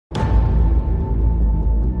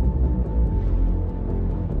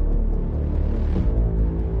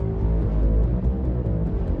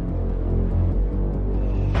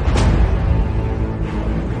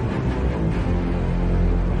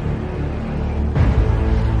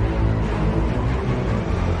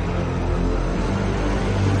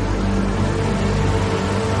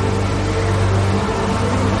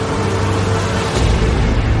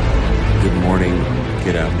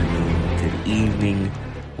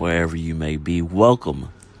wherever you may be. Welcome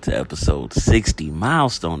to episode 60,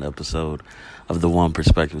 milestone episode of the One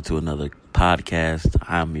Perspective to Another podcast.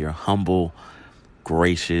 I'm your humble,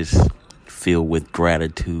 gracious, filled with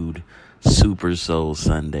gratitude, Super Soul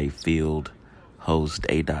Sunday filled host,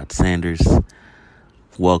 A. Sanders.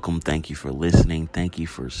 Welcome. Thank you for listening. Thank you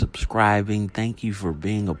for subscribing. Thank you for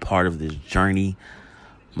being a part of this journey.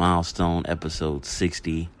 Milestone episode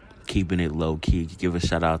 60. Keeping it low key. Give a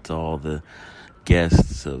shout out to all the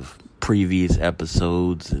guests of previous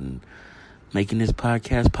episodes and making this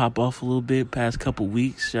podcast pop off a little bit past couple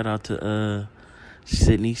weeks. Shout out to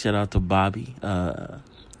Sydney. Shout out to Bobby.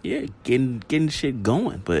 Getting shit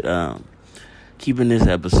going. But keeping this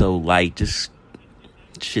episode light. Just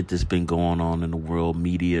shit that's been going on in the world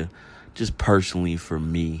media, just personally for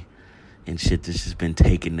me, and shit that's just been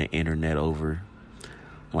taking the internet over.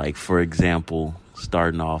 Like, for example,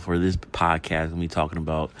 starting off, or this podcast, we talking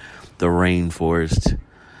about the rainforest,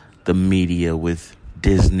 the media with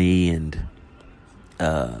Disney and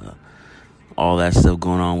all that stuff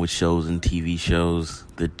going on with shows and TV shows,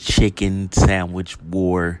 the chicken sandwich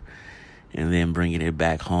war, and then bringing it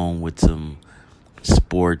back home with some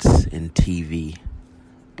sports and TV.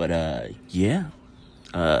 But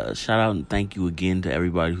shout out and thank you again to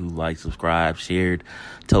everybody who liked, subscribed, shared,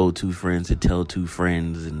 told two friends to tell two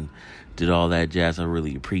friends, and did all that jazz. I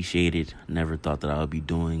really appreciate it. Never thought that I would be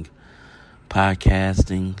doing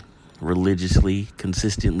podcasting religiously,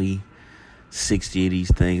 consistently, 60 of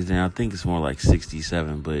these things. Now I think it's more like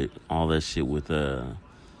 67, but all that shit with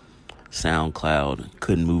SoundCloud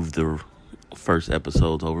couldn't move the first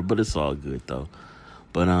episodes over, but it's all good though.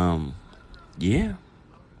 But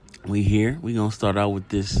we here. We gonna start out with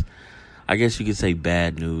this, I guess you could say,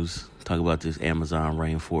 bad news. Talk about this Amazon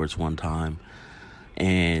rainforest one time.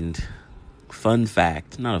 And fun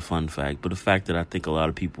fact, not a fun fact, but a fact that I think a lot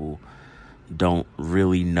of people don't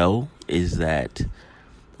really know is that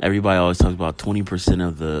everybody always talks about 20%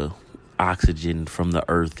 of the oxygen from the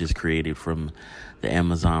earth is created from the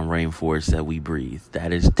Amazon rainforest that we breathe.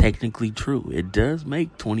 That is technically true. It does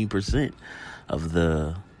make 20% of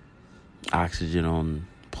the oxygen on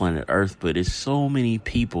planet Earth, but it's so many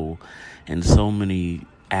people and so many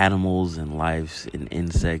animals and lives and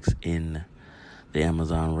insects in the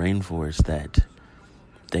Amazon rainforest that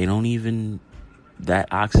that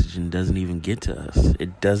oxygen doesn't even get to us.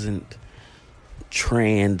 It doesn't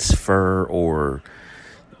transfer or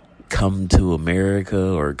come to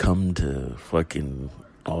America or come to fucking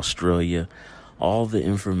Australia. All the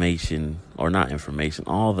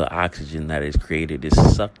all the oxygen that is created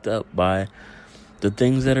is sucked up by the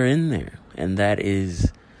things that are in there. And that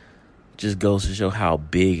just goes to show how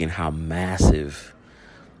big and how massive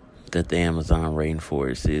that the Amazon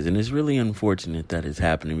rainforest is. And it's really unfortunate that it's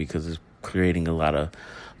happening because it's creating a lot of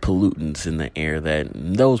pollutants in the air, that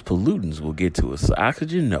those pollutants will get to us.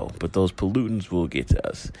 Oxygen, no, but those pollutants will get to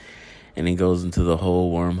us. And it goes into the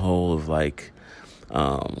whole wormhole of like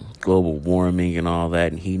global warming and all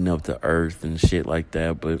that, and heating up the earth and shit like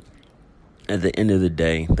that. But at the end of the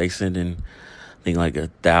day, they send in, I think, like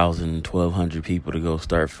 1,200 people to go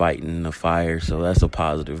start fighting the fire. So that's a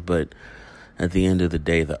positive. But at the end of the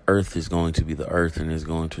day, the earth is going to be the earth and is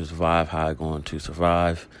going to survive how it's going to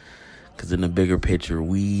survive. Because in the bigger picture,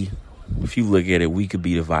 if you look at it, we could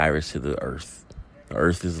be the virus to the earth. The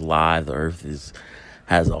earth is alive. The earth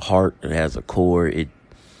has a heart. It has a core. It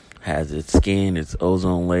has its skin, its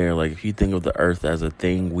ozone layer. Like, if you think of the earth as a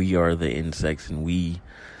thing, we are the insects and we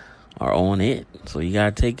are on it. So you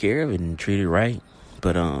gotta take care of it and treat it right.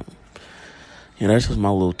 But that's just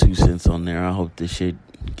my little 2 cents on there. I hope this shit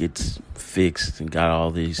gets fixed and got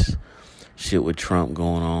all this shit with Trump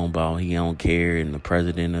going on about he don't care, and the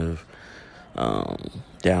president of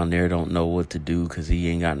down there don't know what to do because he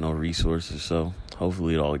ain't got no resources. So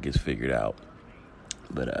hopefully it all gets figured out.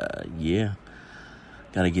 But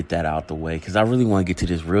gotta get that out the way because I really want to get to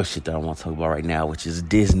this real shit that I want to talk about right now, which is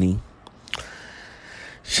Disney.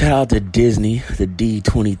 Shout out to Disney, the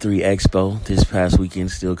D23 Expo this past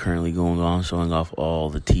weekend, still currently going on, showing off all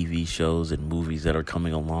the TV shows and movies that are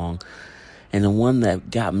coming along. And the one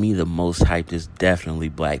that got me the most hyped is definitely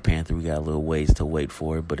Black Panther. We got a little ways to wait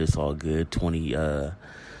for it, but it's all good.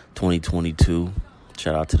 2022.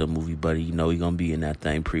 Shout out to the movie buddy. You know he's going to be in that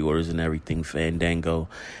thing. Pre-orders and everything. Fandango,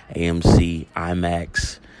 AMC,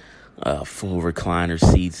 IMAX. Full recliner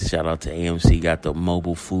seats. Shout out to AMC. Got the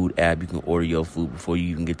mobile food app. You can order your food before you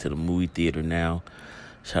even get to the movie theater now.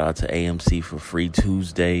 Shout out to AMC for Free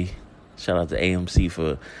Tuesday. Shout out to AMC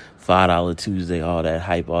for $5 Tuesday. All that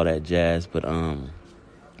hype, all that jazz. But I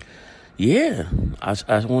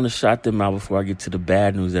want to shout them out before I get to the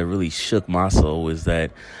bad news that really shook my soul. Is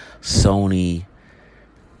that Sony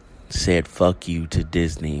said fuck you to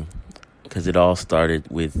Disney, because it all started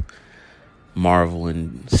with Marvel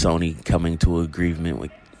and Sony coming to an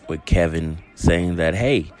agreement with Kevin, saying that,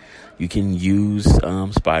 hey, you can use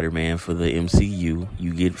Spider-Man for the MCU.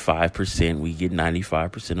 You get 5%. We get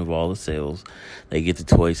 95% of all the sales. They get the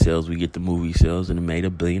toy sales. We get the movie sales. And it made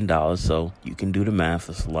 $1 billion. So you can do the math.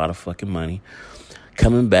 That's a lot of fucking money.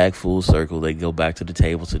 Coming back full circle, they go back to the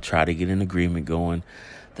table to try to get an agreement going.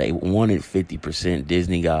 They wanted 50%.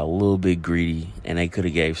 Disney got a little bit greedy, and they could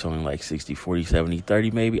have gave something like 60, 40, 70,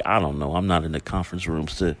 30 maybe. I don't know. I'm not in the conference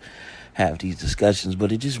rooms to have these discussions,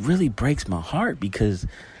 but it just really breaks my heart, because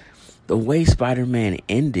the way Spider-Man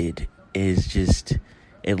ended is just,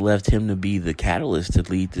 it left him to be the catalyst to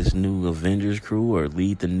lead this new Avengers crew or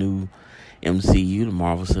lead the new MCU, the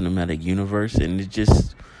Marvel Cinematic Universe, and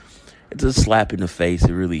it's a slap in the face.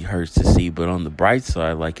 It really hurts to see. But on the bright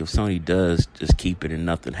side, like, if Sony does just keep it and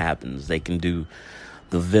nothing happens, they can do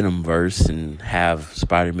the Venom verse and have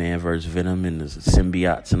Spider-Man versus Venom and the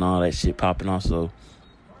symbiotes and all that shit popping off. So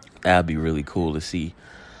that'd be really cool to see.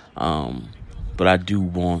 But I do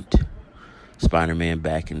want Spider-Man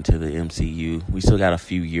back into the MCU. We still got a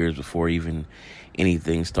few years before even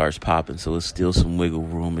anything starts popping, so it's still some wiggle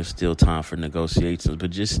room. It's still time for negotiations.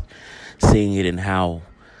 But just seeing it and how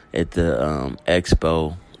at the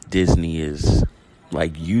expo Disney is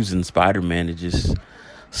like using Spider-Man, it just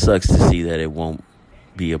sucks to see that it won't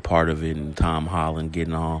be a part of it, and Tom Holland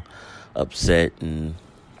getting all upset and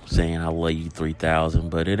saying I love you 3,000,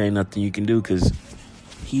 but it ain't nothing you can do, because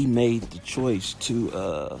he made the choice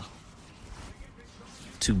to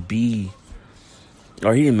be,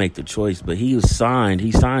 or he didn't make the choice, but he signed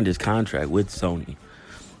his contract with Sony.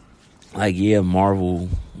 Like, yeah, Marvel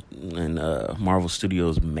and Marvel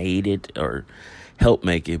Studios made it or helped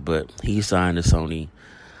make it, but he signed to Sony.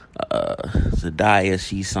 Zendaya,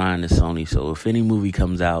 she signed to Sony, so if any movie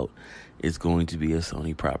comes out, it's going to be a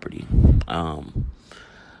Sony property.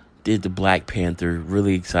 Did the Black Panther,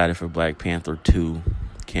 really excited for Black Panther 2.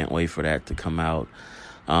 Can't wait for that to come out.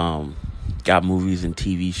 Got movies and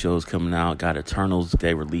TV shows coming out. Got Eternals.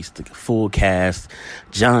 They released the full cast.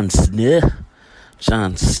 Jon Snow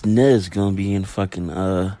is gonna be in fucking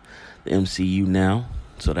the MCU now,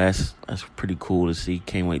 so that's pretty cool to see.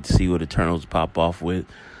 Can't wait to see what Eternals pop off with.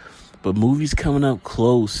 But movies coming up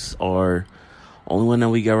close are, only one that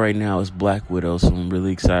we got right now is Black Widow, so I'm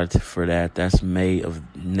really excited for that. That's May of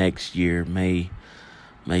next year, May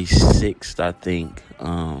 6th, I think.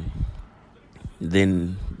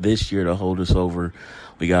 Then this year, to hold us over,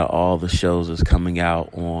 we got all the shows that's coming out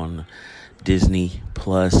on Disney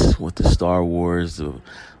Plus with the Star Wars, the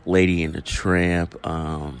Lady and the Tramp,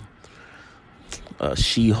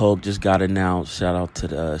 She-Hulk just got announced. Shout out to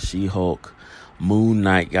the She-Hulk. Moon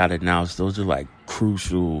Knight got announced. Those are like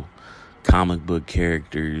crucial comic book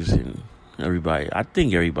characters, and I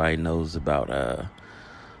think everybody knows about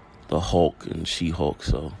the Hulk and She-Hulk,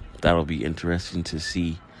 so that'll be interesting to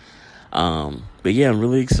see. But yeah, I'm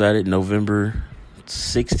really excited. November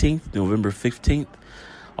 16th, November 15th,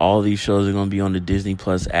 all these shows are going to be on the Disney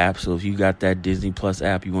Plus app. So if you got that Disney Plus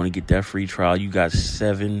app, you want to get that free trial, you got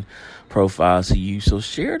 7 profiles to use. So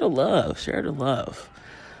share the love.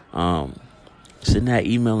 Send that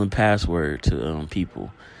email and password to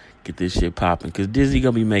people. Get this shit popping, because Disney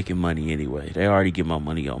going to be making money anyway. They already get my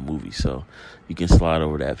money on movies, so you can slide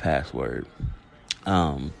over that password.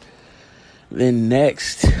 Then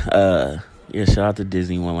next, shout out to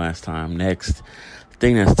Disney one last time. Next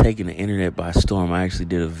thing that's taking the internet by storm, I actually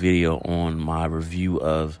did a video on my review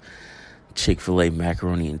of Chick-fil-A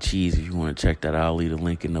macaroni and cheese. If you want to check that out, I'll leave a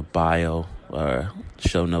link in the bio or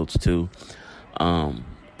show notes too.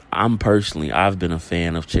 I've been a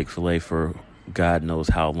fan of Chick-fil-A for God knows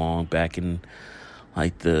how long, back in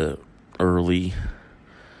like the early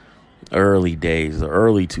days, the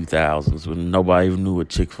early 2000s, when nobody even knew what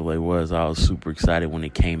Chick-fil-A was. I was super excited when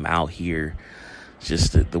it came out here.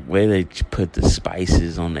 Just the way they put the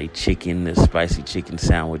spices on their chicken, the spicy chicken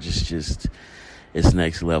sandwich is just, it's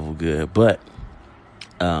next level good. But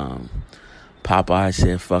Popeye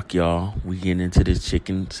said, fuck y'all, we getting into this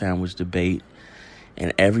chicken sandwich debate.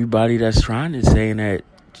 And everybody that's trying to saying that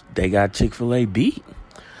they got Chick-fil-A beat.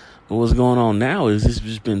 But what's going on now is there's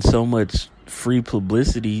just been so much free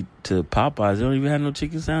publicity to Popeyes. They don't even have no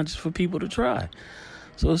chicken sandwiches for people to try.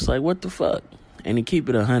 So it's like, what the fuck? And to keep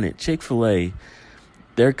it 100, Chick-fil-A,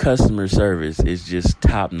 their customer service is just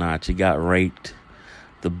top notch. It got ranked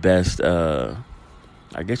the best, I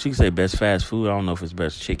guess you could say best fast food. I don't know if it's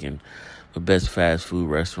best chicken, but best fast food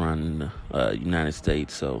restaurant in the United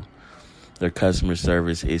States. So their customer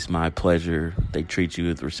service is my pleasure. They treat you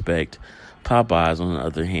with respect. Popeyes, on the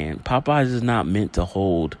other hand, Popeyes is not meant to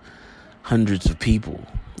hold hundreds of people.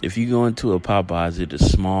 If you go into a Popeyes, it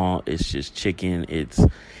is small. It's just chicken. It's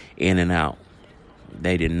in and out.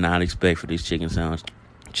 They did not expect for this chicken sandwich,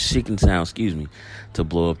 to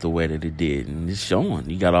blow up the way that it did. And it's showing.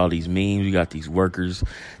 You got all these memes. You got these workers,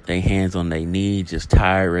 they hands on their knees, just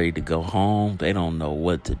tired, ready to go home. They don't know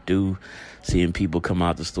what to do. Seeing people come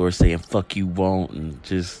out the store saying, fuck you won't. And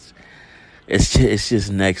just, it's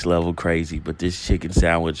just next level crazy. But this chicken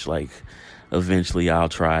sandwich, like, eventually I'll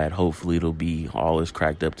try it. Hopefully it'll be all it's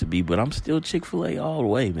cracked up to be. But I'm still Chick-fil-A all the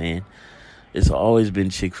way, man. It's always been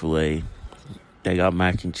Chick-fil-A. They got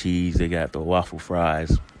mac and cheese. They got the waffle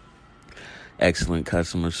fries. Excellent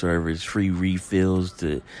customer service. Free refills.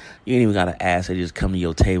 You ain't even got to ask. They just come to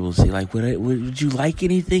your table and say, like, would you like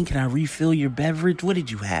anything? Can I refill your beverage? What did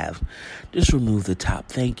you have? Just remove the top.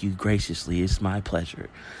 Thank you graciously. It's my pleasure.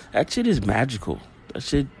 That shit is magical. That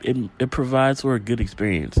shit, it provides for a good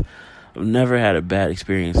experience. I've never had a bad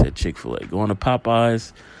experience at Chick-fil-A. Going to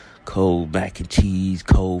Popeyes, cold mac and cheese,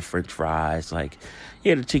 cold french fries. Like,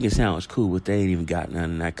 yeah, the chicken sandwich cool, but they ain't even got none,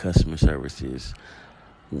 and that customer service is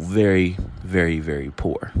very, very, very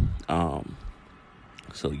poor.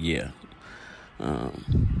 So yeah,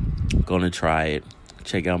 gonna try it.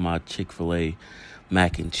 Check out my Chick-fil-A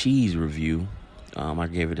mac and cheese review. I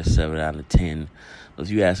gave it a 7 out of 10. If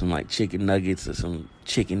you add some like chicken nuggets or some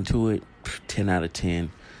chicken to it, 10 out of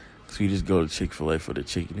 10. So you just go to Chick-fil-A for the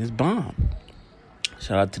chicken. It's bomb.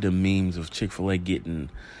 Shout out to the memes of Chick-fil-A getting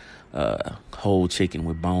whole chicken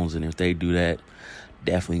with bones, and if they do that,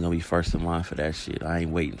 definitely gonna be first in line for that shit. I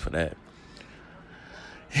ain't waiting for that.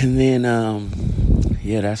 And then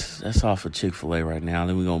yeah, that's all for Chick-fil-A right now.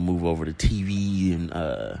 Then we're gonna move over to TV and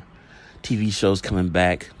TV shows coming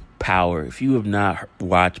back. Power. If you have not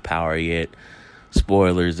watched Power yet,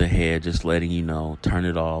 spoilers ahead, just letting you know, turn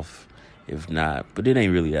it off if not. But it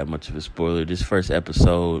ain't really that much of a spoiler. This first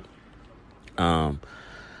episode, I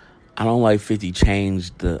don't like 50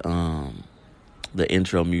 changed the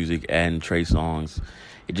intro music and Trey songs.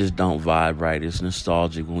 It just don't vibe right. It's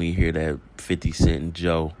nostalgic when we hear that 50 Cent and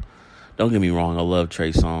Joe. Don't get me wrong, I love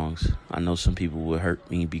Trey songs. I know some people will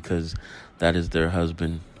hurt me because that is their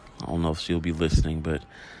husband. I don't know if she'll be listening, but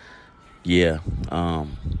yeah,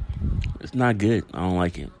 it's not good. I don't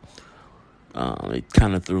like it. It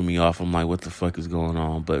kind of threw me off. I'm like, what the fuck is going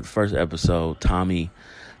on? But first episode, Tommy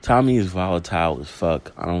is volatile as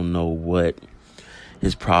fuck. I don't know what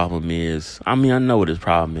his problem is. I mean, I know what his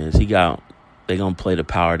problem is. They gonna play the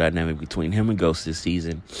power dynamic between him and Ghost this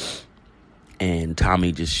season. And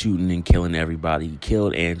Tommy just shooting and killing everybody. He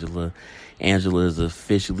killed Angela. Angela is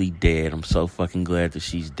officially dead. I'm so fucking glad that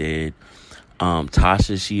she's dead.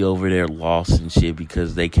 Tasha, she over there lost and shit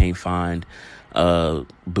because they can't find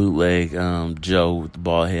bootleg Joe with the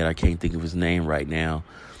bald head. I can't think of his name right now,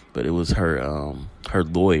 but it was her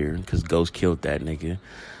lawyer, because Ghost killed that nigga.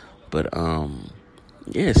 But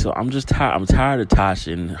yeah, so I'm tired of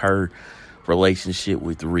Tasha and her relationship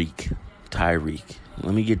with Tyreek.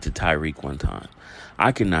 Let me get to Tyreek one time.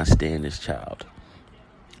 I cannot stand this child.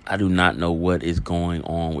 I do not know what is going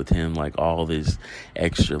on with him, like all this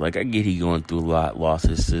extra. Like, I get he going through a lot, lost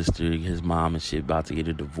his sister, his mom and shit, about to get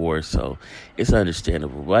a divorce, so it's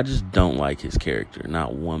understandable. But I just don't like his character,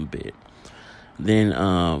 not one bit. Then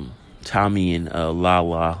Tommy and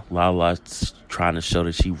Lala's trying to show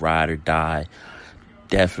that she ride or die.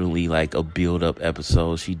 Definitely like a build-up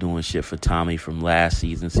episode. She doing shit for Tommy from last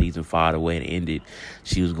season 5, the way it ended.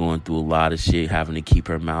 She was going through a lot of shit, having to keep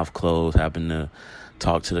her mouth closed, having to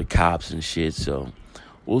talk to the cops and shit. So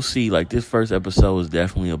we'll see. Like, this first episode is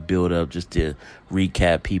definitely a build-up just to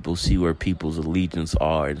recap people, see where people's allegiance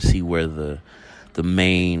are, and see where the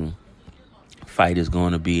main fight is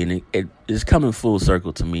going to be. And it's coming full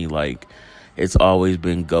circle to me. Like, it's always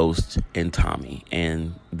been Ghost and Tommy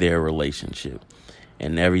and their relationship.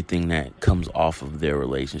 And everything that comes off of their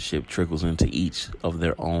relationship trickles into each of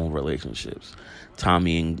their own relationships.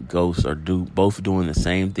 Tommy and Ghost are both doing the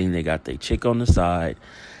same thing. They got their chick on the side,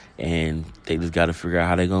 and they just got to figure out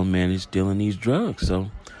how they're going to manage dealing these drugs. So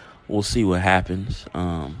we'll see what happens.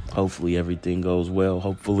 Hopefully everything goes well.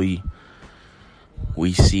 Hopefully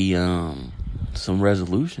we see some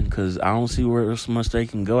resolution, because I don't see where so much they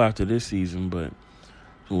can go after this season. But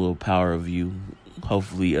a little power review.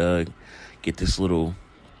 Hopefully get this little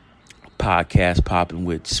podcast popping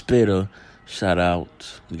with Spitta. Shout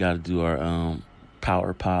out. We got to do our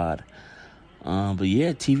power pod. But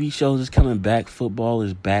yeah, TV shows is coming back. Football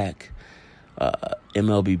is back.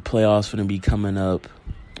 MLB playoffs going to be coming up.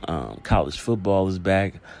 College football is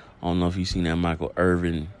back. I don't know if you've seen that Michael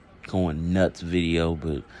Irvin going nuts video,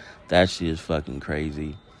 but that shit is fucking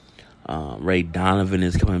crazy. Ray Donovan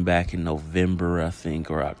is coming back in November, I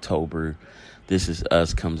think, or October. This Is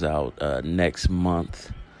Us comes out next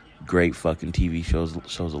month. Great fucking TV shows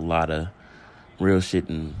a lot of real shit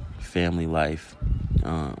in family life.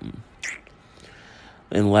 And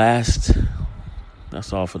last,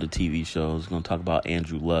 that's all for the TV shows. Going to talk about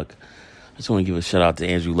Andrew Luck. I just want to give a shout out to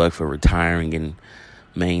Andrew Luck for retiring and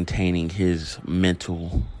maintaining his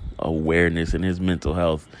mental awareness and his mental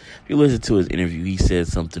health. If you listen to his interview, he said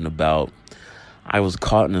something about, I was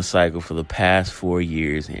caught in a cycle for the past 4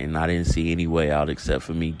 years and I didn't see any way out except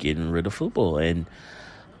for me getting rid of football. And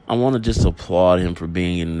I want to just applaud him for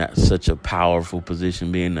being in such a powerful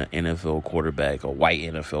position, being an NFL quarterback, a white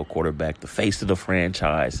NFL quarterback, the face of the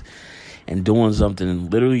franchise, and doing something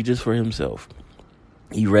literally just for himself.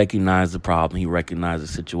 He recognized the problem, he recognized the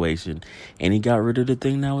situation, and he got rid of the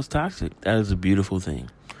thing that was toxic. That is a beautiful thing.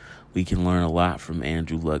 We can learn a lot from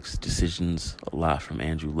Andrew Luck's decisions, a lot from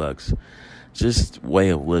Andrew Luck's just way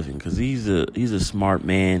of living, because he's a smart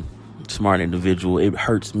man, smart individual. It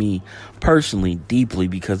hurts me personally deeply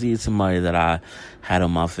because he is somebody that I had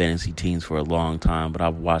on my fantasy teams for a long time, but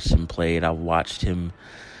I've watched him play it. I've watched him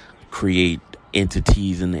create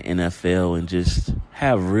entities in the NFL and just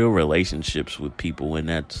have real relationships with people, and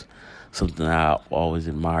that's something I've always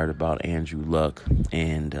admired about Andrew Luck,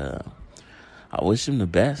 and I wish him the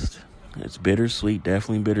best. It's bittersweet,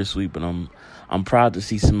 definitely bittersweet, but I'm proud to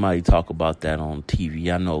see somebody talk about that on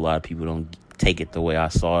TV. I know a lot of people don't take it the way I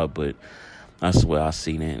saw it, but that's the way I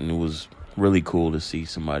seen it, and it was really cool to see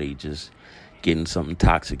somebody just getting something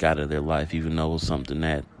toxic out of their life, even though it was something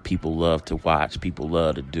that people love to watch, people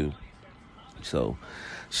love to do. So,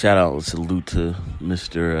 shout out and salute to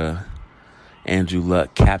Mr. Andrew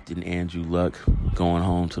Luck, Captain Andrew Luck, going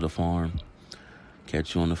home to the farm.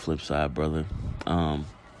 Catch you on the flip side, brother. And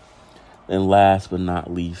last but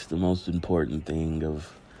not least, the most important thing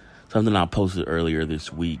of something I posted earlier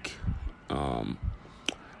this week. I'm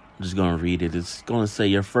just going to read it. It's going to say,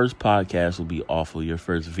 your first podcast will be awful. Your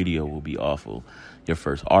first video will be awful. Your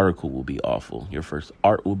first article will be awful. Your first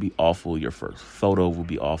art will be awful. Your first photo will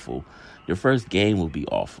be awful. Your first game will be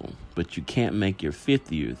awful. But you can't make your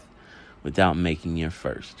 50th without making your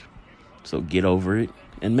first. So get over it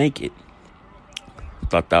and make it. I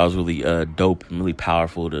thought that was really dope and really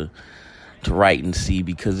powerful to write and see,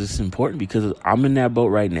 because it's important, because I'm in that boat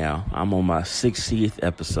right now. I'm on my 60th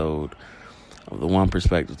episode of the One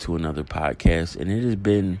Perspective to Another podcast, and it has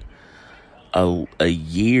been a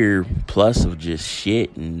year plus of just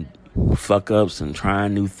shit and fuck ups and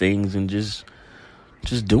trying new things and just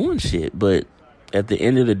doing shit. But at the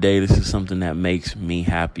end of the day, this is something that makes me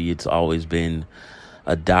happy. It's always been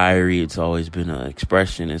a diary. It's always been an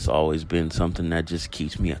expression. It's always been something that just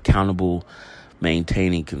keeps me accountable,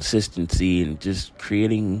 maintaining consistency, and just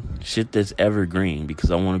creating shit that's evergreen, because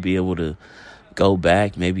I want to be able to go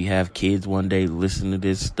back, maybe have kids one day listen to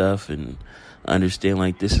this stuff and understand,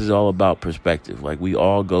 like, this is all about perspective. Like, we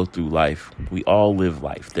all go through life. We all live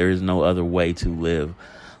life. There is no other way to live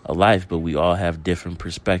a life, but we all have different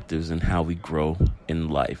perspectives in how we grow in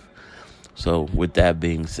life. So with that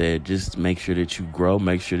being said, just make sure that you grow.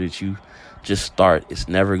 Make sure that you just start. It's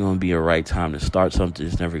never going to be a right time to start something.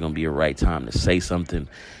 It's never going to be a right time to say something.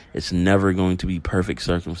 It's never going to be perfect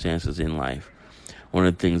circumstances in life. One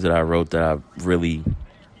of the things that I wrote that I really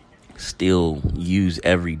still use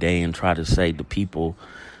every day and try to say to people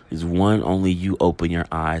is, one, only you open your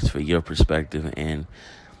eyes for your perspective. And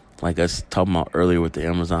like I was talking about earlier with the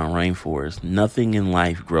Amazon rainforest, nothing in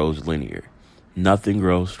life grows linear. Nothing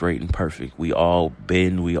grows straight and perfect. We all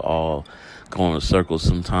bend, we all go in circles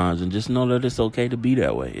sometimes, and just know that it's okay to be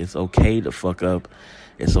that way. It's okay to fuck up.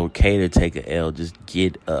 It's okay to take an L. Just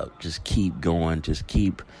get up. Just keep going. Just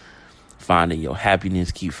keep finding your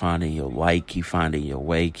happiness. Keep finding your light. Keep finding your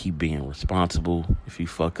way. Keep being responsible. If you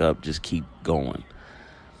fuck up, just keep going.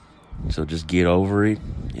 So just get over it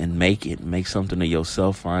and make it. Make something of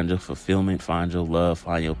yourself. Find your fulfillment. Find your love.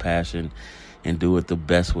 Find your passion. And do it the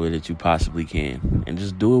best way that you possibly can. And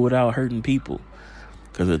just do it without hurting people.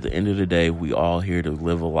 Because at the end of the day, we all here to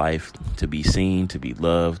live a life, to be seen, to be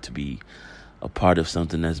loved, to be a part of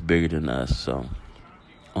something that's bigger than us. So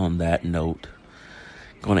on that note,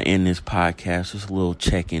 I'm going to end this podcast. Just a little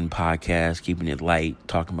check-in podcast, keeping it light,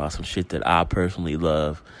 talking about some shit that I personally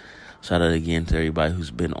love. Shout out again to everybody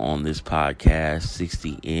who's been on this podcast,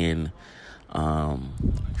 60 in.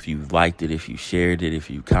 If you liked it, if you shared it, if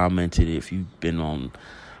you commented, if you've been on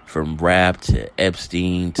from rap to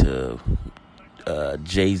Epstein to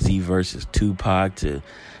Jay-Z versus Tupac to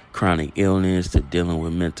chronic illness to dealing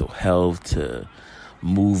with mental health to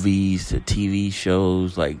movies to TV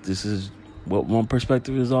shows, like, this is what One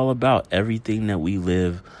Perspective is all about. Everything that we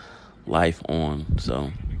live life on.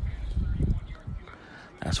 So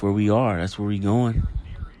that's where we are. That's where we going.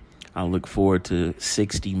 I look forward to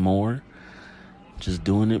 60 more. Just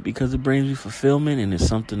doing it because it brings me fulfillment and it's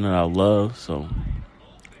something that I love. So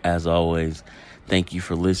as always, thank you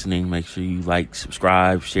for listening. Make sure you like,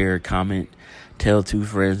 subscribe, share, comment, tell 2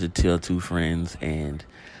 friends to tell 2 friends, and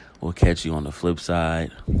we'll catch you on the flip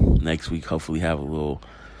side. Next week, hopefully have a little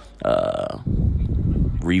not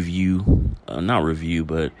review,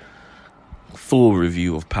 but full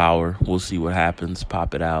review of Power. We'll see what happens.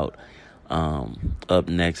 Pop it out. Up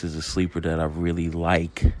next is a sleeper that I really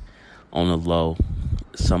like on the low.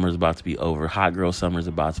 Summer's about to be over. Hot girl summer's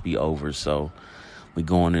about to be over, so we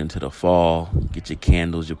going into the fall. Get your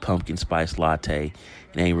candles, your pumpkin spice latte.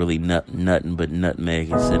 It ain't really nothing but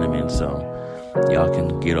nutmeg and cinnamon, so y'all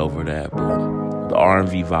can get over that. But the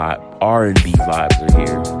R&B vibes are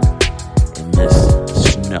here. And Miss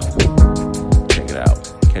Snow. Check it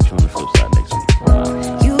out. Catch you on the flip side next week.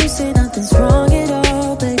 Bye. You say nothing's wrong at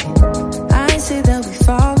all, baby. I say that we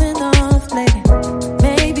falling off lately.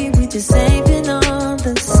 Maybe we just ain't been on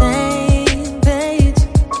the same page.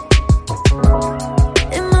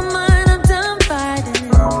 In my mind, I'm done fighting.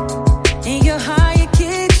 In your heart, you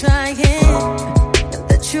keep trying. And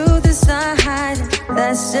the truth is not hiding.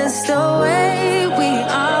 That's just the way we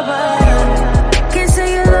are. But can't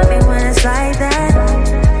say you love me when it's like that.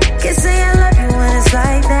 Can't say I love you when it's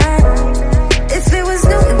like that. If it was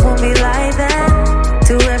new, it won't be like that.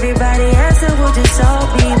 To everybody else, it will just so